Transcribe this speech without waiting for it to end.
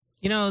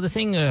You know, the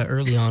thing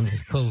early on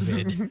with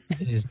COVID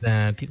is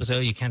that people say,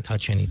 oh, you can't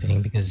touch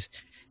anything because,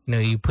 you know,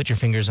 you put your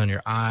fingers on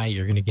your eye,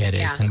 you're going to get it.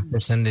 Yeah.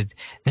 10%.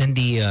 Then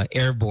the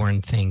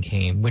airborne thing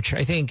came, which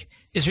I think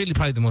is really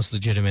probably the most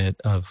legitimate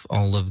of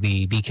all of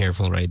the be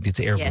careful, right? It's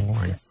airborne.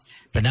 Yes.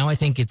 But now I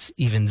think it's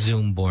even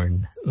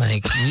Zoom-borne.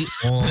 Like, we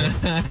all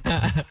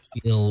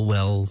feel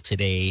well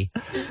today.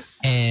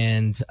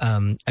 And,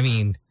 I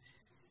mean...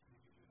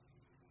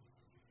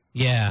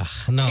 Yeah,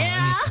 no. Yeah.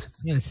 I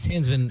mean,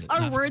 Stan's been...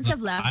 Our words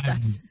have left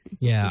us.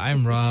 Yeah,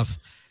 I'm rough.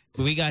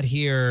 We got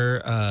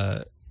here,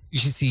 you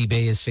should see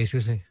Bea's face.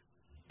 We're like,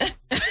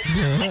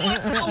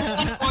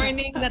 One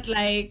morning that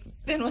like,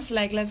 then was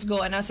like, let's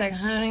go. And I was like,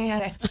 honey,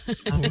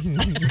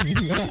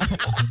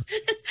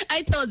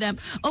 I told them,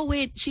 oh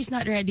wait, she's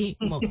not ready.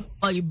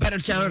 Oh, you better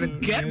tell her to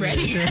get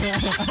ready.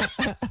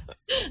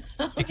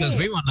 because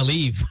we want to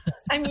leave.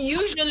 I'm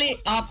usually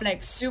up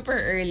like super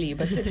early,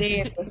 but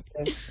today it was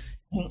just...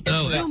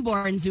 Oh,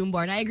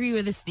 Zoom-borne. I agree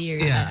with this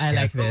theory. yeah, I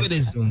like this. COVID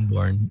is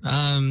Zoom-borne.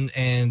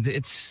 And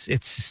it's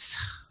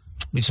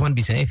we just want to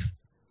be safe.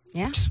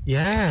 Yeah.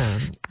 Yeah.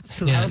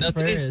 Yeah, no,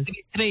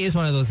 today is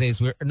one of those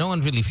days where no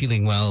one's really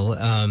feeling well.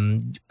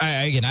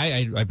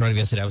 I brought up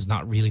yesterday. I was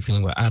not really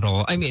feeling well at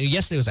all. I mean,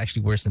 yesterday was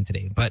actually worse than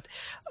today. But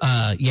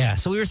yeah,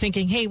 so we were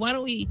thinking, hey, why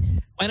don't we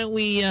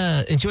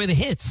enjoy the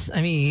hits?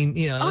 I mean,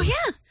 you know. Oh yeah,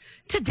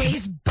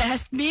 today's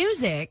best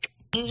music.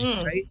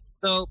 Right.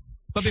 So,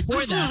 but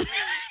before that,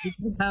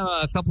 we have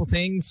a couple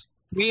things.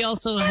 We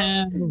also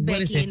have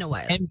Becky in a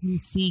while.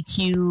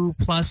 MCQ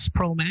Plus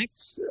Pro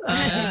Max.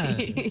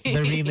 The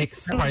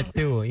remix part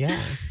 2. Yeah.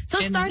 So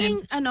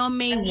starting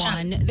May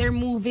 1, they're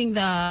moving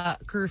the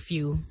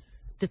curfew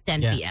to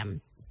 10 Yeah.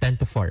 p.m. 10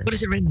 to 4. What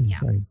is it written? Yeah.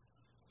 Sorry.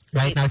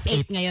 Right now it's 8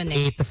 8 ngayon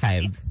eh. 8 to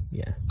 5.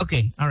 Yeah.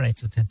 Okay. All right.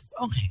 So 10.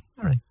 Okay.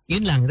 All right.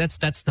 Yun lang. That's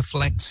the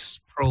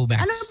Flex Pro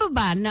Max. Ano pa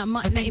ba na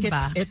I think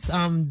iba? it's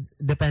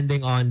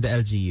depending on the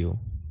LGU.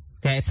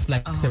 Kaya it's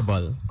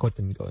flexible, quote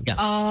unquote. Yeah.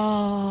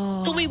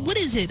 Oh. No, wait, what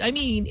is it? I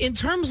mean, in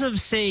terms of,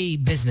 say,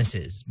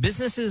 businesses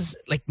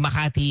like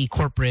Makati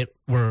corporate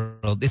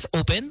world, is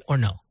open or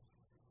no?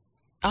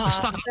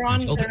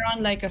 they're on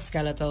like a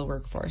skeletal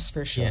workforce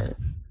for sure.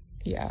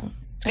 Yeah.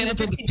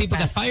 Skeletal people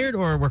get fired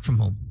or work from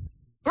home?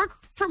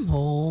 Work from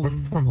home.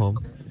 Work from home.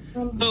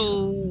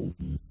 So,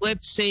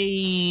 let's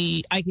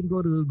say I can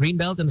go to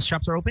Greenbelt and the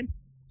shops are open?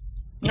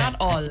 Not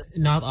all.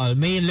 Not all.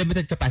 May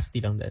limited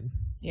capacity lang din.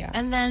 Yeah.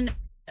 And then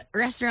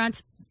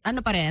restaurants,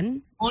 ano pa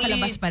rin? Sa Only-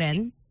 labas pa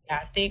rin?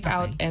 Yeah,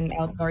 takeout and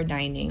outdoor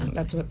dining.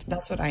 That's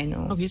what I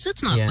know. Okay, so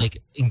it's not Yeah.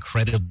 like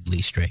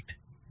incredibly strict.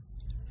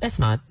 It's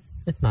not.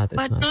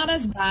 But Not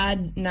as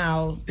bad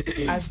now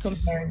as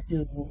compared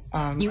to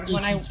Yung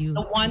when ECQ.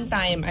 the one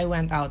time I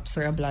went out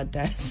for a blood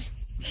test.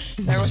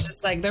 There was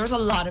just like there was a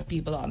lot of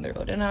people on the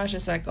road, and I was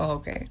just like, oh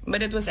okay,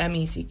 but it was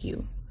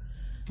MECQ.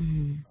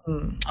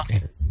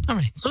 Okay. All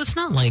right. So it's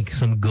not like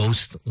some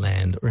ghost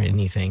land or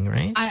anything,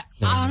 right? I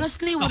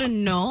honestly wouldn't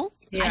know.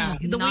 Yeah. I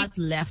have not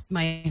left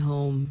my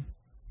home.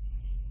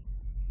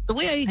 The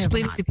way I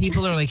explain it to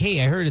people are like,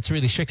 hey, I heard it's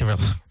really strict. I'm like,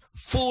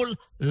 full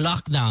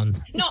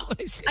lockdown. No,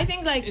 I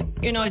think like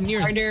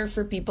it's harder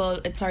for people.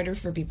 It's harder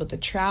for people to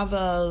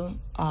travel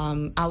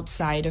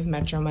outside of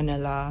Metro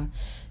Manila.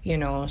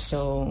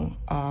 So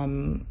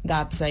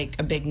that's like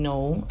a big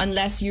no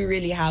unless you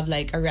really have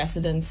like a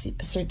residency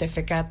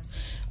certificate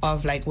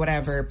of like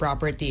whatever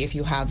property if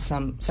you have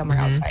somewhere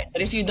outside.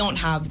 But if you don't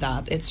have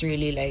that, it's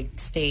really like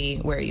stay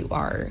where you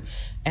are.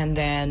 And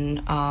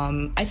then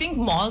I think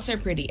malls are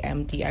pretty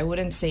empty. I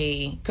wouldn't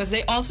say because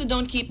they also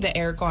don't keep the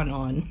aircon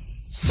on.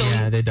 So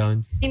yeah, they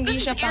don't. hindi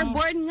Kasi siya pang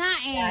airborne nga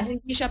eh. yeah,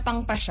 hindi siya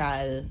pang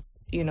pasyal.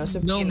 So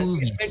No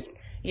movies.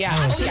 Yeah.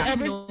 Oh, Oh, so yeah.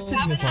 ever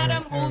since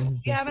before,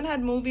 You haven't had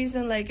movies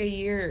in like a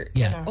year.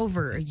 Yeah.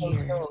 Over a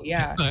year. So,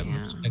 yeah.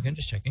 I'm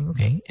just checking.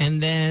 Okay.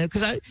 And then,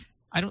 because I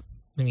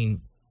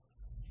mean,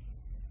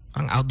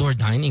 outdoor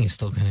dining is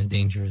still kind of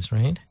dangerous,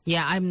 right?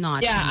 Yeah, I'm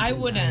not. Yeah, I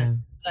doing wouldn't.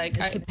 Like,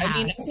 It's a I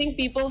mean, pass.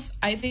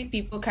 I think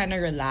people kind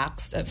of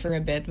relaxed for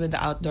a bit with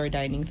the outdoor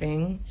dining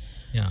thing.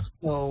 Yeah.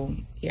 So,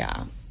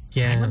 yeah.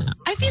 Yeah. that.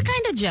 I feel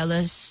kind of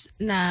jealous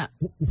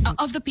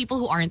of the people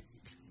who aren't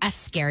as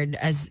scared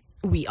as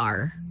we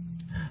are.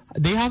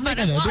 They have like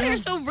Wow, they you're have,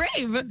 so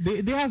brave.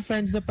 they have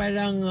friends na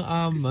parang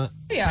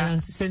Yeah. parang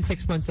since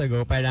 6 months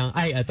ago parang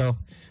ay ato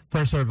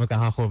for sure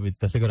magkaka-COVID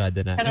to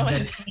sigurado na. Pero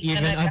And then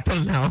even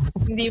until now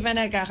Hindi ba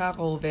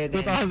nagkaka-COVID?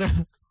 with all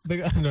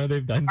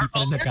they've done di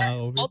pa rin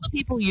nagkaka-COVID. All the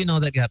people you know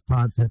that got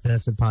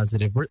tested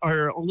positive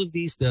are all of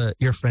these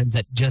your friends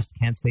that just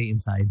can't stay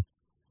inside?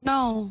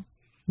 No.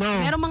 No.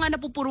 Merong mga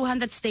napupuruhan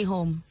that stay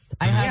home.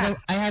 I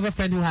have a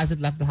friend who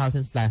hasn't left the house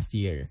since last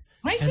year.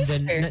 My And sister.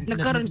 then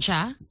Nagkaroon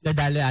siya?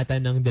 nadali ata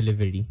ng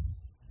delivery.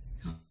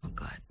 Oh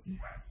God.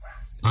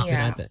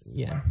 Yeah.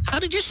 Yeah. How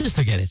did your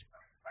sister get it?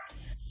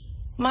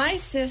 My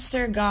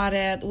sister got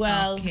it.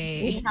 Well,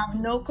 Okay. we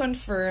have no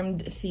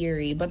confirmed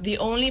theory, but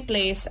the only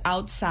place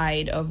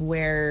outside of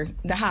where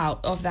the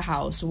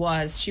house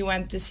was she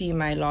went to see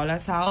my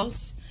Lola's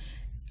house.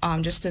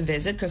 just to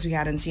visit because we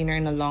hadn't seen her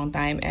in a long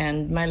time.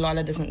 And my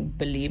lola doesn't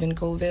believe in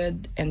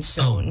COVID, and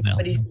so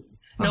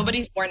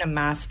nobody's worn a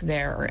mask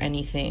there or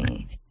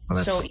anything.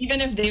 So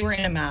even if they were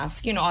in a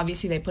mask, you know,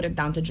 obviously they put it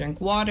down to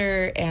drink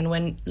water. And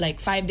when, like,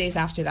 5 days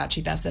after that,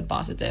 she tested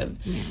positive.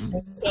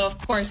 So, of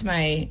course,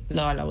 my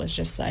lola was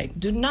just like,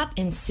 do not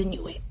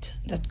insinuate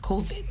that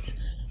COVID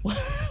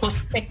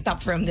was picked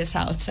up from this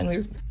house. And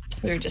we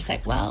were just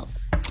like, well,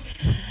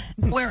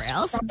 where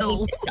else,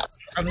 though?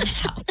 From the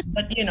house.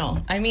 But, you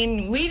know, I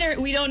mean, we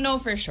don't know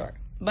for sure.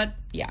 But,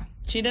 yeah,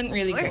 she didn't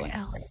really go in.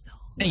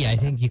 Yeah, I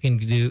think you can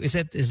do. Is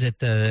it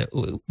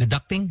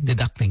deducting?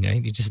 Deducting,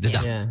 right? You just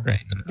deduct, right?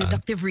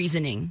 Deductive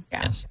reasoning.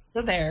 Yeah. Yes.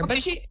 So there, but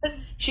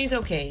she's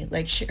okay.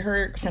 Like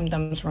her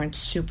symptoms weren't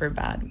super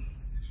bad.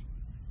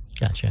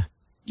 Gotcha.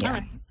 Yeah. All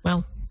right.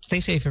 Well,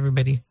 stay safe,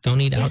 everybody. Don't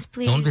eat out.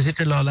 Please. Don't visit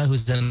your lola,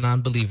 who's a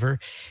non-believer.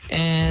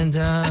 And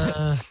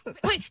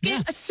wait,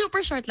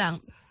 super short lang.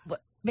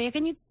 Bea,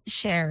 can you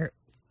share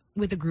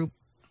with the group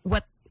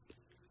what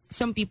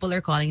some people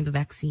are calling the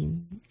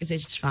vaccine? Because I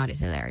just found it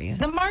hilarious.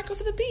 The mark of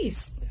the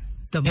beast.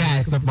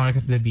 It's the mark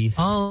of the beast.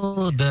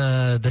 Oh,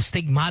 the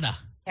stigmata.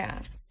 Yeah.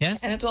 Yes.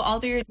 And it will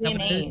alter your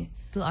DNA.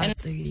 And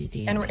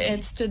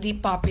it's to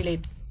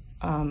depopulate.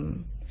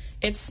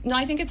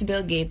 I think it's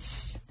Bill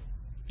Gates.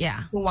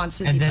 Yeah. Who wants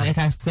to? And then it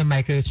has the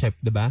microchip,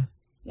 diba?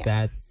 Yeah.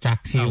 That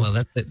tracks you. Oh, well,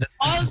 that's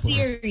all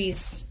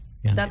theories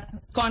that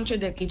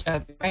contradict each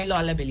other. My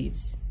lola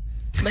believes,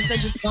 but so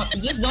just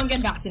don't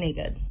get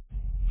vaccinated.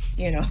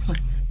 You know.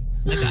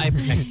 Like eye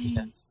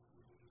protection.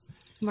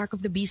 Mark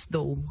of the beast,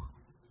 though.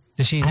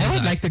 I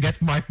would like to get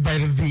marked by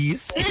the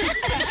beast.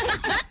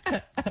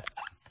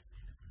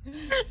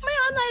 May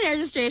online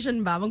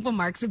registration ba?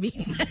 Magpa-mark sa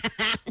beast.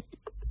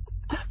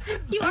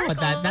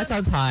 That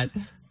sounds hot.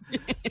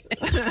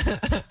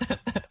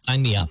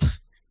 Sign me up.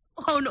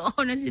 Oh no,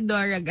 si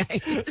Dora,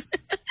 guys.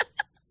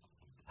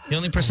 The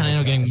only person I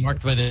know getting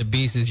marked by the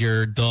beast is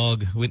your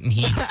dog,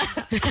 Whitney Heath.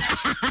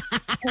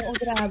 Oh,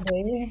 grabe.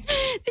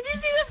 Did you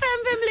see the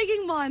fem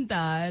licking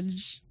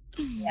montage?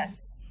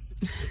 Yes.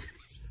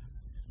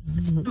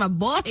 My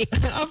boy.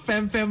 A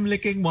fem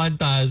licking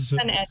montage.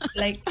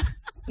 Like,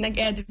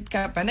 nag-edit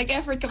ka pa.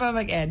 Nag-effort ka pa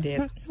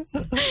mag-edit.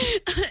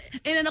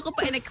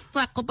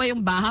 In-extract ko pa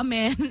yung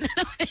bahamen.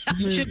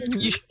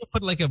 You should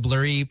put like a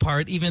blurry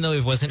part, even though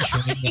it wasn't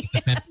showing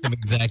the symptom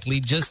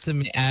exactly, just to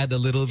add a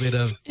little bit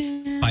of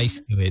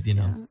spice to it, you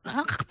know.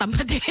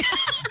 Nakakatamad eh.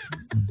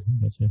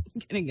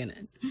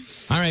 Ganun.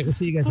 All right, we'll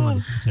see you guys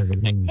on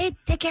Monday. Hey,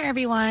 take care,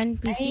 everyone.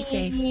 Please be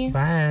safe.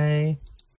 Bye.